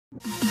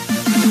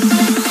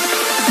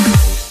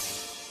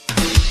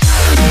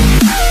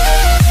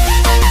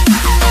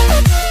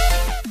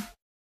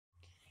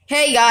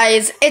Hey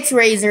guys, it's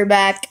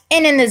Razorback,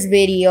 and in this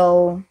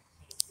video,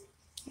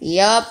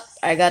 yup,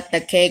 I got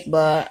the cake,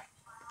 but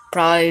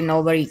probably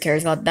nobody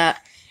cares about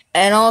that.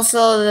 And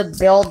also, the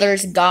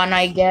builder's gone,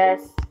 I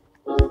guess.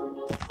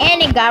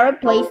 And it got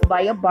replaced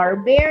by a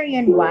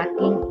barbarian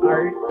whacking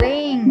our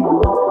thing.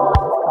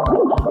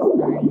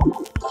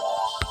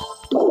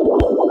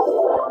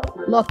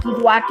 Look,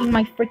 he's whacking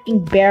my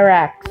freaking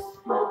barracks.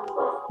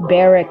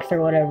 Barracks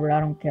or whatever, I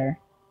don't care.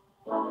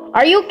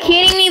 Are you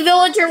kidding me,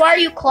 villager? Why are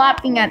you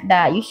clapping at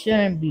that? You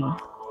shouldn't be.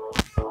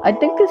 I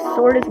think his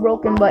sword is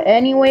broken, but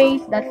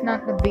anyways, that's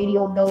not the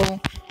video though.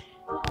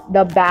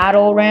 The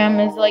battle ram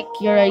is like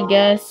here, I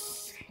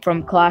guess.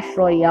 From Clash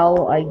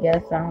Royale, I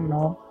guess. I don't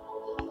know.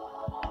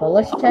 But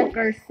let's check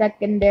our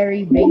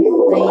secondary base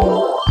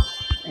thing.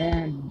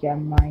 And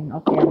gem mine.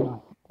 Okay, I'm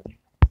not.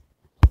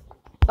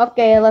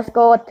 Okay, let's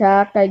go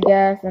attack, I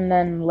guess. And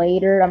then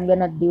later, I'm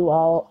gonna do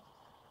all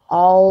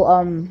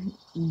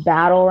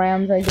battle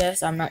rams, I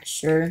guess. I'm not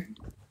sure.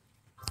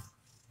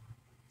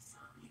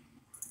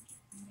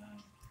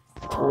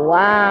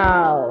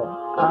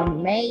 Wow,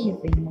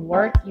 amazing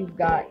work you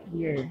got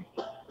here.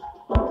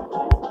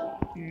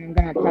 I'm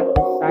gonna attack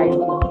the sides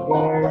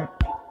there.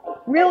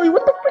 Really?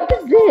 What the frick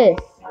is this?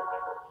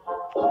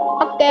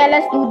 Okay,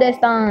 let's do this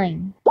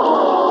time.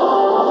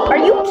 Are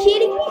you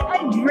kidding me?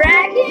 A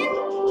dragon?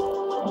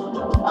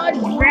 A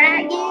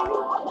dragon?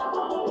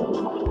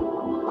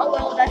 Oh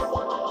well, that's the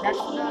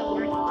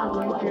worst for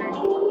wizard.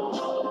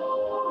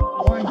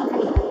 1,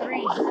 2,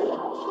 3.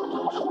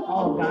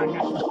 Oh god,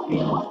 that's a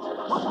fail.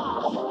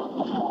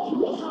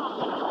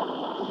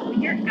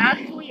 You're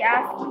actually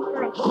asking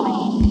for a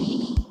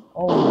plane.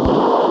 Oh.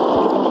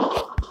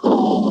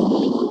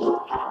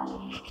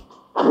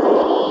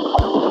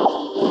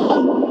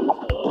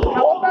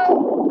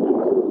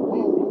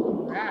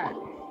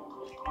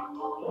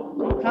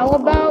 How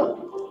about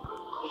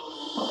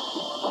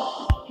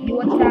you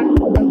attack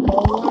the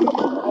golem?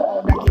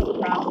 Oh, that's a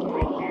problem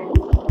right there.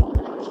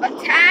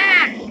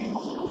 Attack!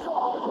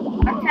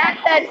 Attack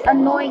that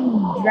annoying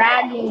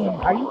dragon.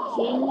 Are you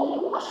kidding me?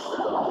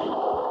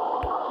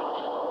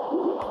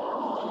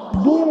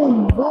 Boom,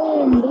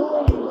 boom,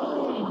 boom,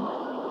 boom.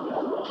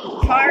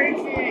 Charge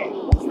it.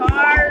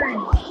 Charge.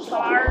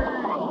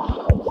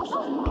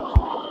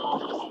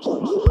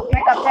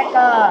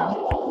 Pekka.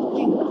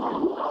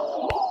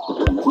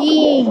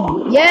 King.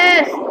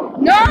 Yes.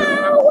 No.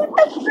 What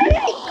the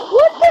frick?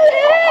 What the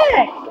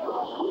heck?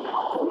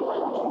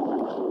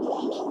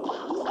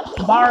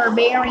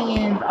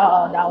 Barbarians. Uh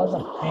oh, that was a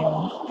fail.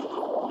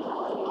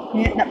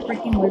 Hit that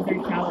freaking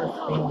wizard tower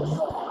failed.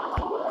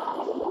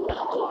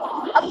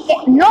 Okay.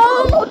 No,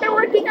 they're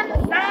working on the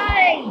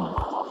side.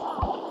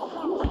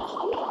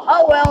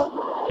 Oh well.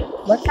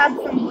 Let's have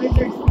some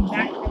wizards to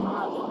back them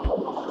up.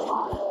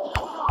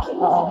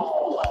 Uh-oh.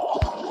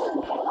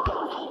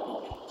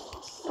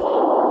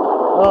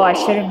 Oh, I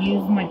should have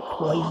used my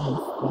poison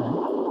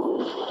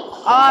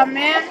spell. Aw,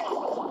 man.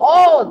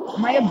 Oh,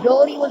 my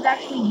ability was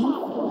actually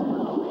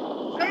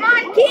useful. Come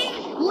on,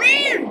 King!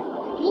 Live!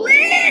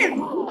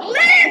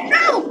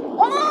 No!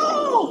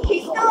 Oh!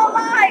 He's still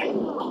alive!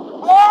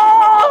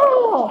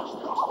 Oh!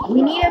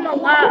 We need him a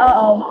lot.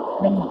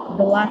 Uh-oh.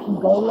 The last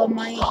golem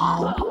might.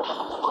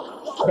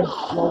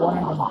 One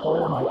of the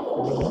golem might.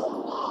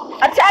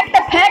 Attack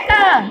the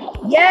Pekka!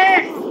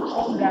 Yes!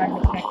 Oh god,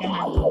 the Pekka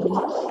has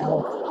loose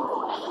health.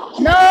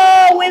 No,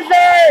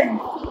 wizard!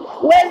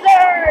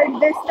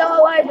 They're still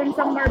alive and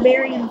some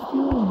barbarians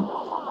too.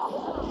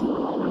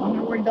 I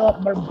wonder where the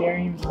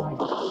barbarians are.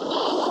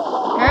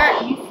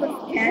 Ah, useless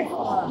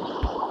Tesla.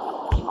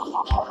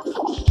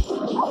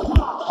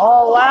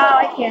 Oh wow,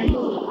 I can't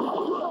move.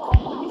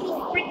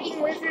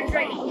 Freaking wizards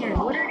right here.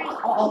 What are they?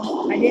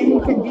 Uh-oh, I didn't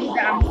mean to do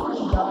that. I'm so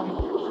dumb.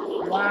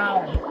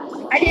 Wow.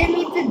 I didn't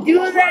mean to do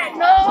that.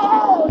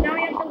 No! Now I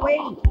have to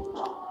wait.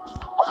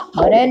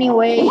 But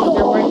anyway,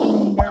 they're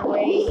working their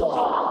way.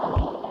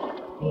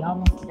 They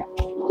almost died.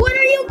 What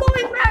are you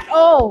going back?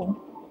 Oh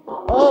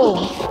no!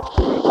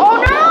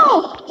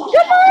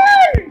 Come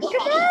on!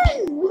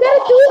 We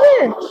gotta do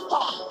this!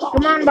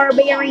 Come on,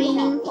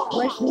 barbarians.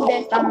 Let's do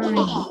this time.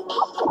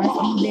 Let's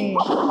do this.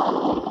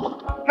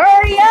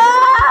 Hurry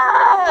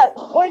up!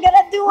 We're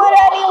gonna do it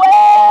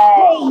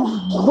anyway!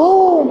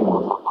 Boom!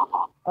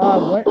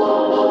 What?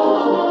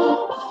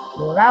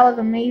 Well, that was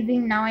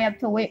amazing. Now I have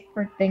to wait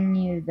for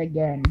thingies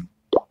again.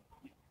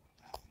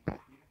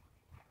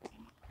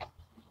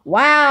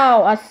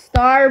 Wow, a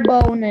star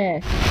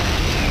bonus.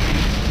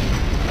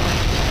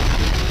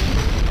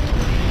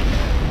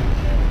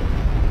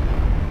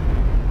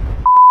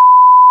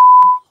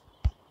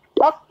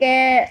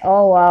 Okay.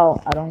 Oh wow,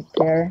 I don't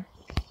care.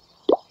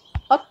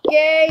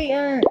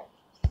 Okay.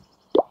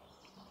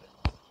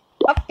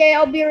 Okay,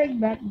 I'll be right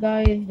back,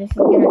 guys. This is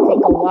gonna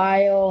take a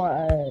while.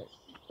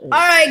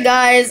 Alright,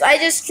 guys. I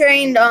just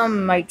trained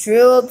my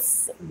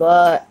troops,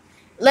 but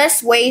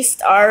let's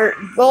waste our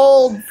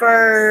gold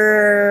for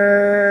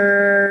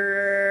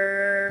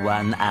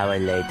 1 hour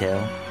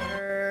later.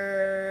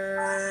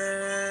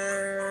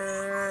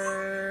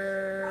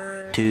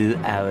 2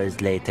 hours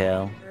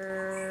later.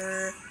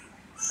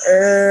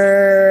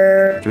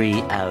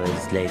 3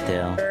 hours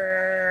later.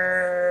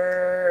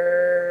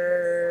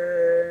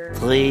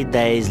 3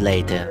 days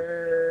later.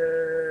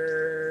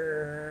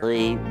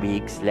 3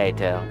 weeks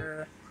later.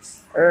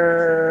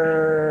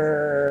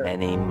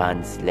 Many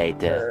months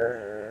later.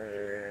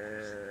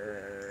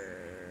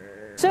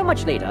 So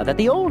much later that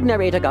the old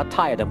narrator got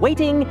tired of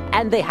waiting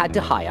and they had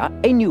to hire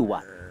a new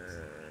one.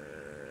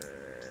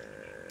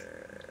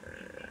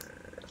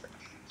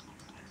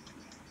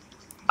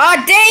 Oh,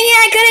 dang it,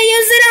 I could have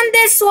used it on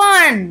this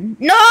one.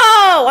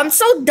 No, I'm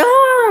so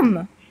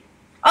dumb.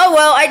 Oh,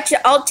 well,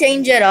 I'll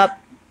change it up.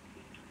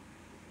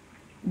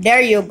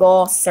 There you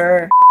go,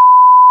 sir.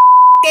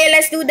 Okay,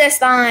 let's do this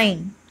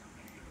time.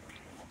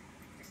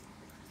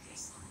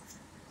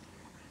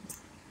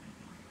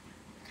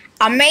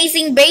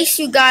 Amazing base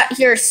you got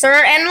here,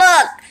 sir. And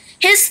look,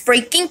 his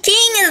freaking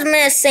king is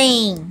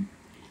missing.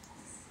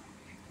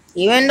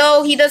 Even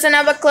though he doesn't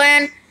have a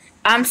clan,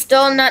 I'm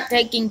still not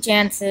taking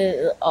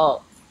chances.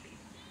 Oh.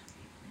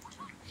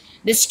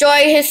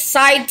 Destroy his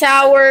side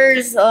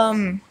towers.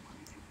 Oh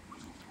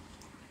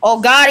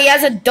god, he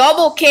has a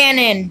double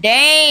cannon.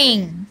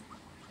 Dang.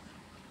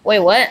 Wait,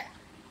 what?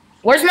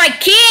 Where's my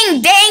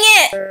king? Dang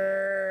it!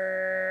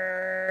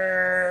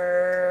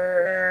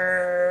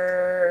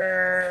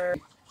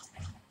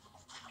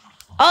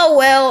 Oh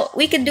well,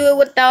 we could do it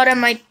without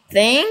him, I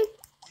think.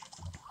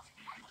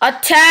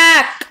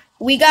 Attack!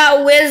 We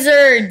got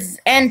wizards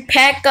and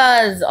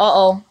P.E.K.K.A.s.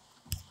 Uh-oh.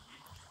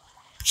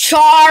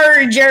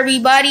 Charge,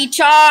 everybody,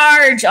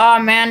 charge! Oh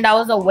man, that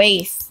was a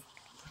waste.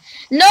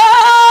 No!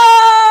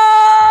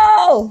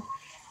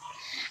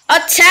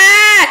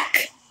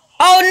 Attack!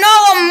 Oh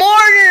no, a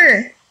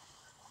mortar!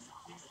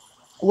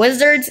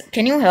 Wizards,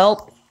 can you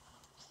help?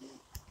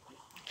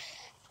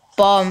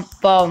 Bum,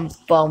 bum,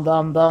 bum,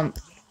 bum, bum.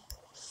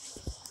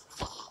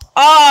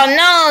 Oh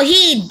no,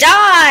 he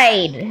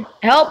died!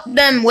 Help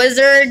them,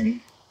 wizard.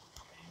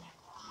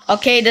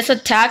 Okay, this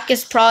attack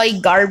is probably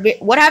garbage.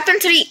 What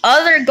happened to the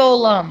other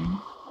golem?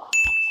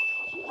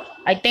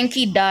 I think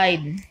he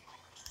died.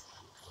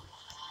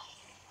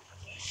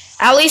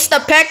 At least the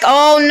peck.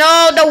 Oh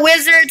no, the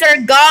wizards are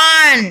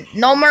gone.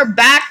 No more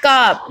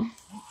backup.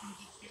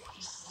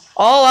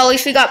 Oh, at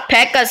least we got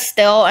P.E.K.K.A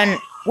still. And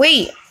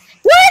wait,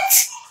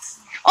 what?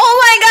 Oh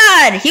my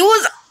god, he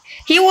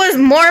was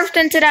morphed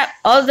into that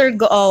other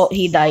oh,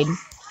 he died.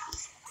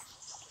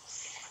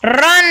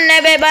 Run,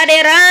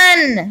 everybody,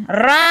 run!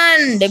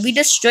 Run! Did we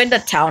destroy the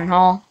town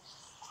hall?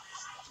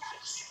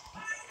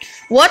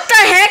 What the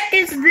heck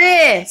is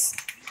this?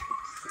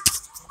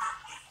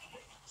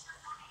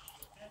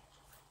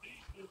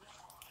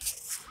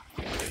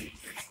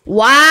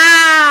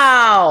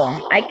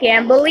 Wow! I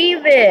can't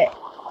believe it.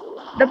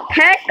 The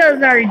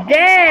P.E.K.K.A.s are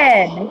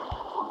dead.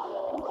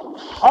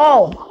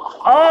 Oh.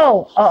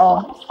 Oh.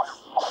 Uh-oh.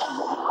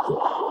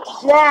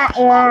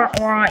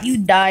 You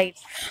died.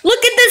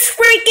 Look at this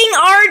freaking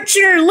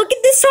archer! Look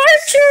at this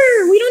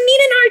archer! We don't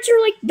need an archer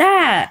like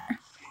that.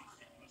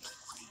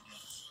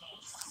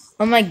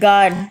 Oh my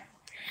god.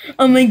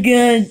 Oh my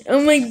god.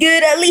 Oh my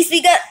god. At least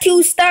we got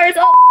 2 stars.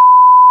 Oh.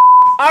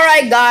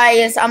 Alright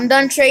guys, I'm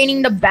done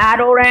training the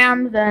battle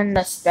rams and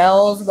the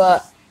spells,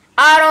 but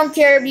I don't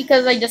care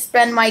because I just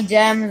spent my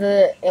gems.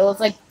 It was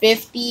like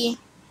 50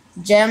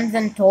 gems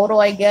in total,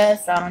 I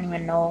guess. I don't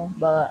even know,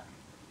 but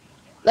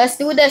let's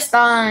do this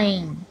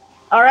time.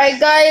 Alright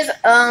guys,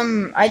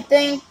 I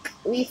think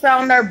we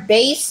found our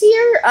base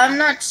here. I'm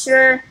not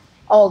sure.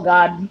 Oh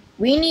god.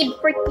 We need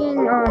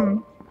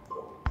freaking,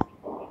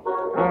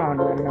 I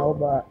don't even know,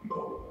 but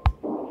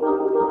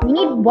we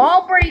need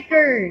wall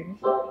breakers.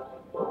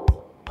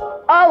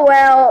 Oh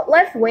well,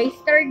 let's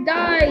waste our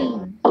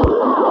dice.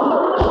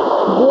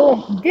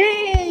 Oh,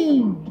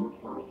 dang.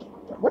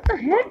 What the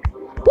heck?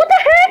 What the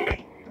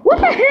heck? What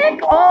the heck?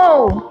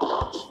 Oh,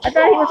 I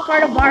thought he was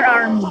part of our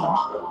army.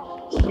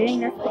 Dang,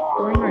 that's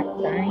destroying our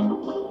thing.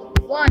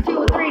 1,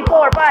 2, 3,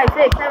 4, 5,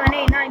 6, 7,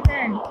 8, 9,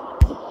 10.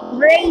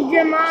 Rage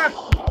him up.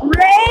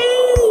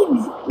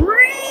 Rage!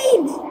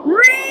 Rage!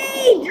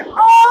 Rage!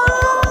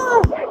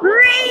 Oh!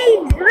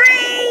 Rage!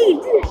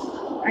 Rage!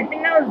 I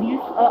think that was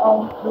useful. Uh-oh.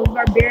 Those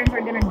barbarians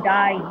are gonna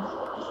die.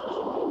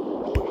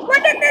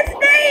 Look at this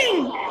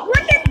thing!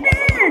 Look at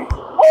this!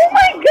 Oh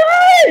my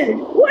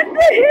god! What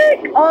the heck?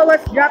 Oh,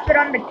 let's drop it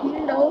on the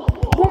king though.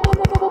 Boom, boom,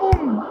 boom, boom, boom,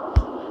 boom.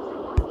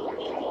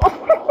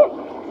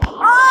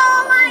 Oh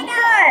my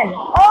god!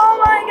 Oh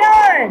my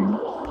god!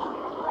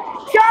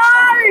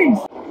 Charge!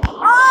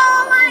 Oh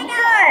my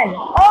god!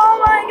 Oh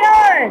my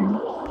god!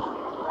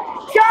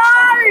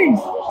 Charge!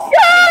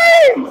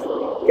 Charge!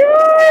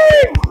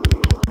 Charge!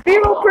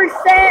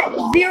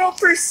 0%!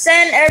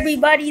 0%!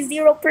 Everybody,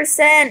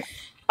 0%!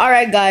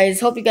 Alright guys,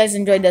 hope you guys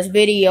enjoyed this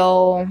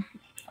video.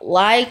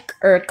 Like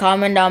or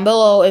comment down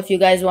below if you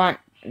guys want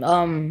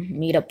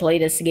me to play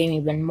this game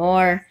even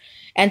more.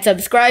 And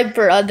subscribe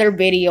for other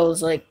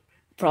videos like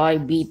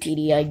probably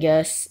BTD, I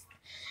guess.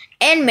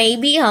 And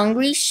maybe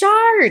Hungry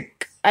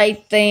Shark, I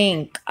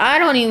think. I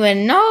don't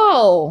even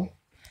know.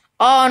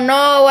 Oh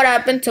no, what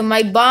happened to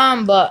my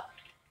bomb? But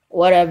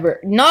whatever.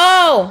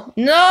 No!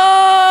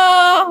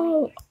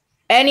 No!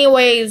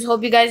 Anyways,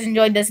 hope you guys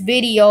enjoyed this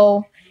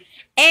video.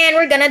 And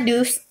we're gonna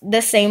do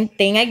the same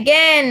thing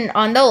again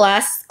on the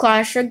last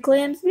Clash of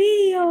Clans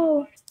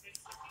video.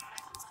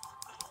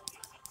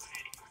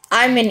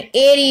 I'm an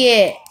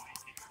idiot.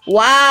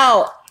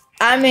 Wow.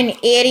 I'm an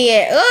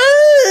idiot.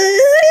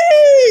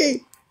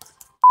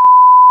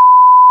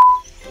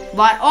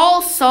 But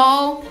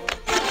also,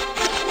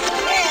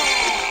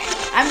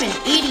 I'm an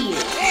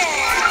idiot.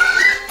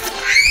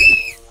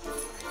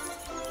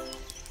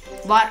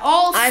 But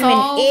also, I'm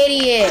an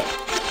idiot.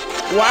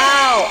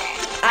 Wow.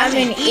 I'm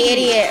an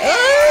idiot.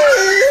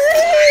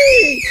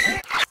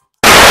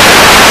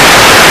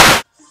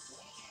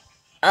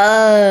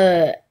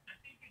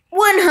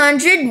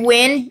 100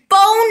 win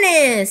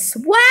bonus.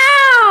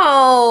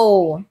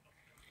 Wow.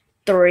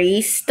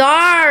 3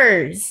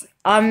 stars.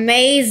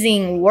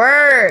 Amazing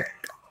work.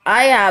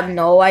 I have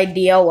no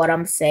idea what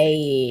I'm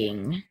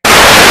saying.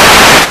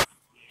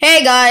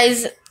 Hey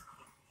guys.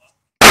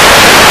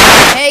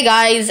 Hey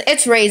guys,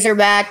 it's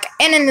Razorback,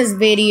 and in this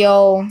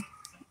video,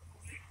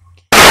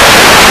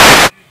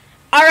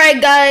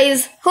 Alright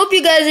guys, hope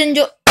you guys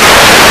enjoyed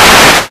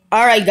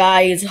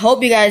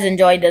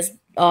this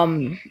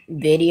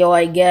video,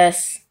 I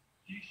guess.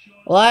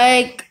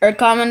 Like or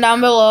comment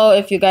down below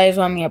if you guys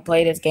want me to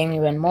play this game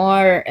even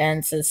more,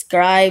 and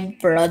subscribe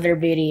for other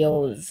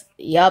videos.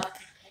 Yup.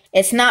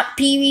 It's not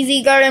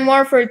PvZ Garden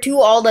Warfare 2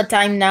 all the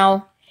time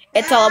now.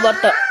 It's all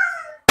about the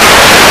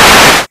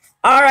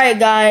Alright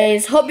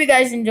guys, hope you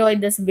guys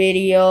enjoyed this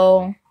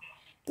video.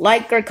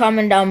 Like or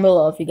comment down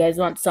below if you guys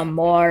want some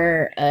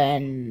more,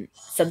 and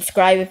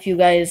subscribe if you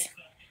guys.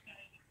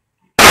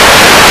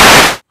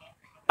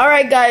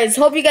 Alright guys,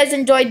 hope you guys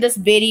enjoyed this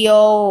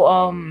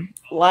video.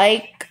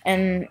 Like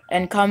and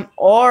comment